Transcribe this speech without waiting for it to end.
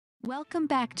Welcome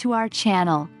back to our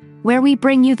channel, where we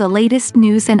bring you the latest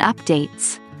news and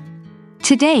updates.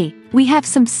 Today, we have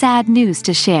some sad news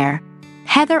to share.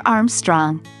 Heather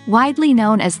Armstrong, widely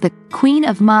known as the Queen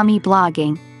of Mommy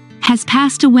Blogging, has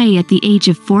passed away at the age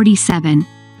of 47.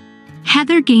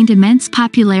 Heather gained immense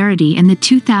popularity in the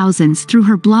 2000s through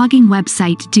her blogging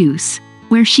website Dooce,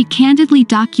 where she candidly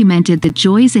documented the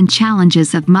joys and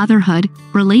challenges of motherhood,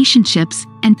 relationships,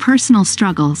 and personal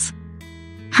struggles.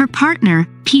 Her partner,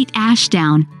 Pete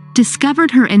Ashdown,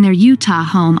 discovered her in their Utah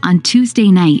home on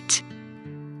Tuesday night.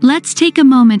 Let's take a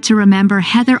moment to remember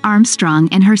Heather Armstrong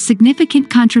and her significant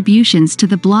contributions to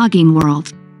the blogging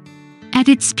world. At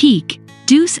its peak,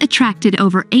 Dooce attracted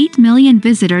over 8 million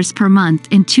visitors per month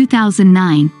in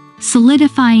 2009,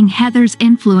 solidifying Heather's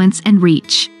influence and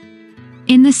reach.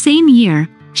 In the same year,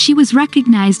 she was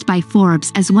recognized by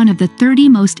Forbes as one of the 30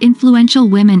 most influential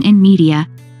women in media.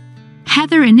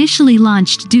 Heather initially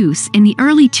launched Dooce in the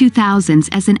early 2000s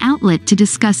as an outlet to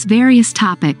discuss various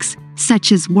topics,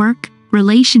 such as work,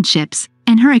 relationships,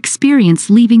 and her experience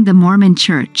leaving the Mormon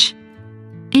church.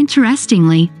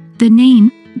 Interestingly, the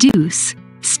name, Dooce,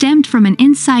 stemmed from an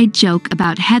inside joke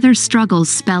about Heather's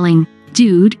struggles spelling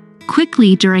dude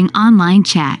quickly during online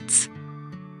chats.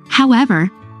 However,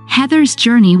 Heather's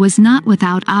journey was not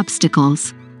without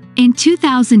obstacles. In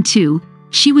 2002,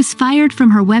 she was fired from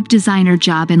her web designer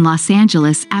job in Los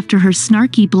Angeles after her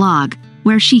snarky blog,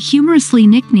 where she humorously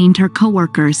nicknamed her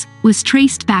coworkers, was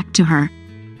traced back to her.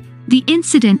 The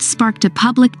incident sparked a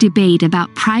public debate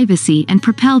about privacy and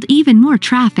propelled even more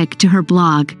traffic to her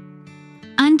blog.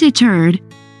 Undeterred,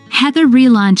 Heather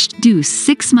relaunched Dooce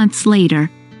 6 months later,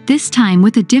 this time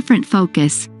with a different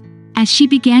focus, as she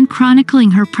began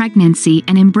chronicling her pregnancy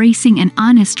and embracing an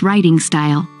honest writing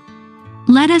style.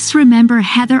 Let us remember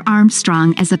Heather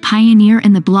Armstrong as a pioneer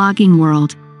in the blogging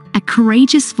world, a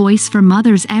courageous voice for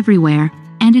mothers everywhere,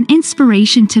 and an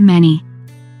inspiration to many.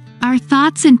 Our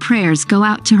thoughts and prayers go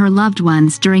out to her loved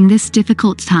ones during this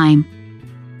difficult time.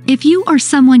 If you or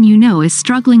someone you know is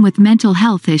struggling with mental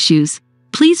health issues,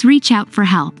 please reach out for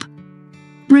help.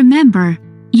 Remember,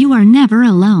 you are never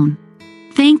alone.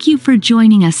 Thank you for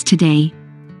joining us today.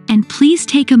 And please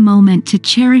take a moment to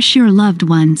cherish your loved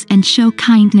ones and show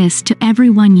kindness to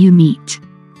everyone you meet.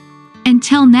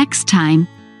 Until next time,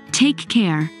 take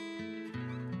care.